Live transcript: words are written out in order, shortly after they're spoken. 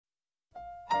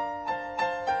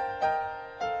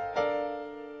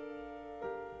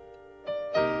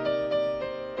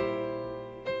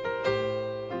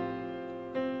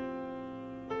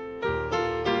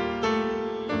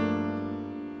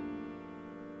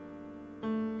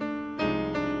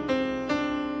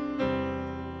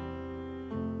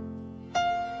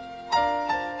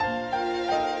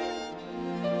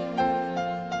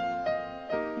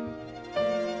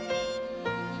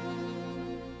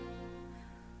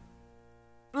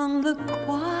In the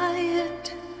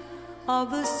quiet of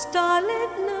the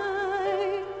starlit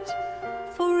night,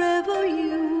 forever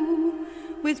you,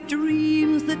 with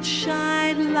dreams that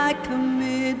shine like a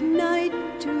midnight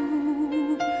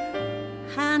dew,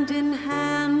 hand in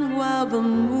hand while the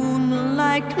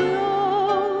moonlight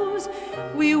glows,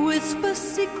 we whisper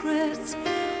secrets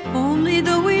only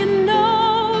the wind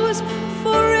knows.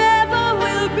 Forever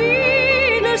we'll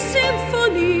be in a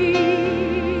symphony,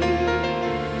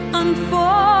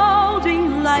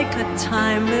 unfolding like a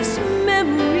timeless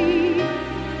memory,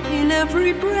 in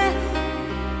every breath,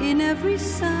 in every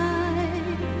sigh.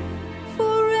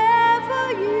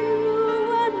 Forever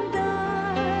you and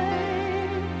I,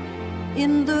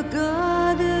 in the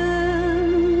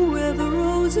garden where the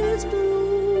roses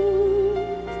bloom.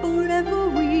 Forever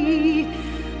we,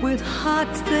 with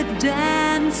hearts that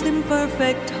dance in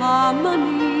perfect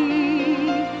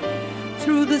harmony,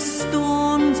 through the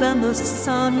storms and the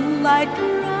sunlight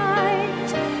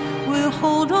bright, we'll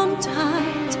hold on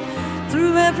tight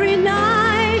through every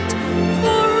night.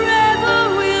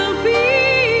 Forever we'll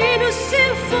be in a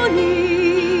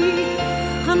symphony,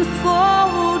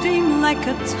 unfolding like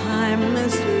a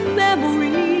timeless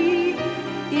memory,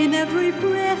 in every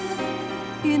breath,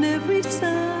 in every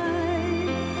sigh.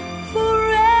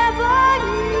 Forever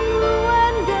you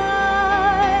and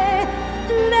I,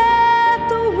 let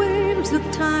the waves of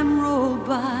time roll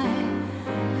by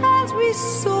as we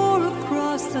soar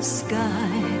across the sky.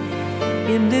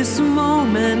 In this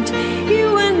moment,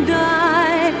 you and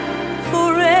I,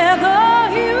 forever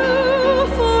you,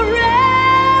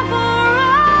 forever I,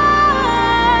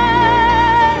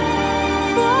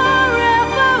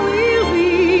 forever we'll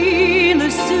be in a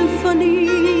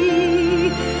symphony,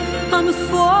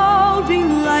 unfolding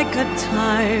like a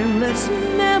timeless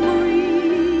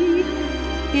memory,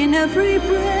 in every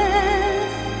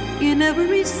breath, in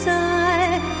every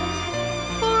sigh.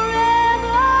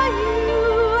 Forever you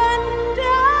and I,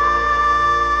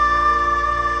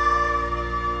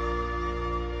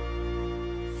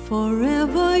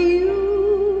 forever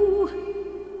you,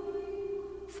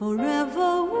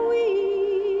 forever we,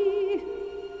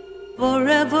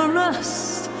 forever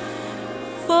us,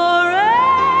 forever.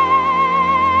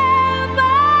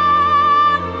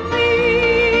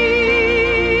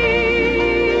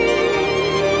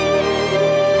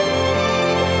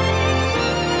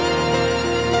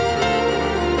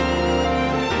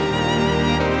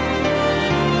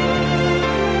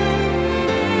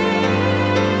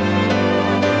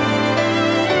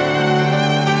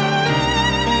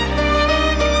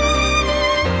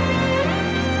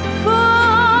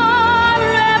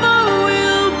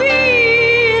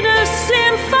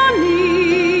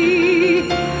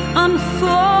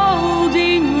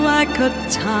 Like a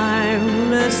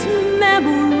timeless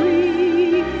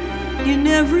memory, in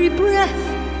every breath,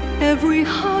 every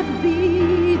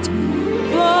heartbeat,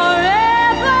 forever.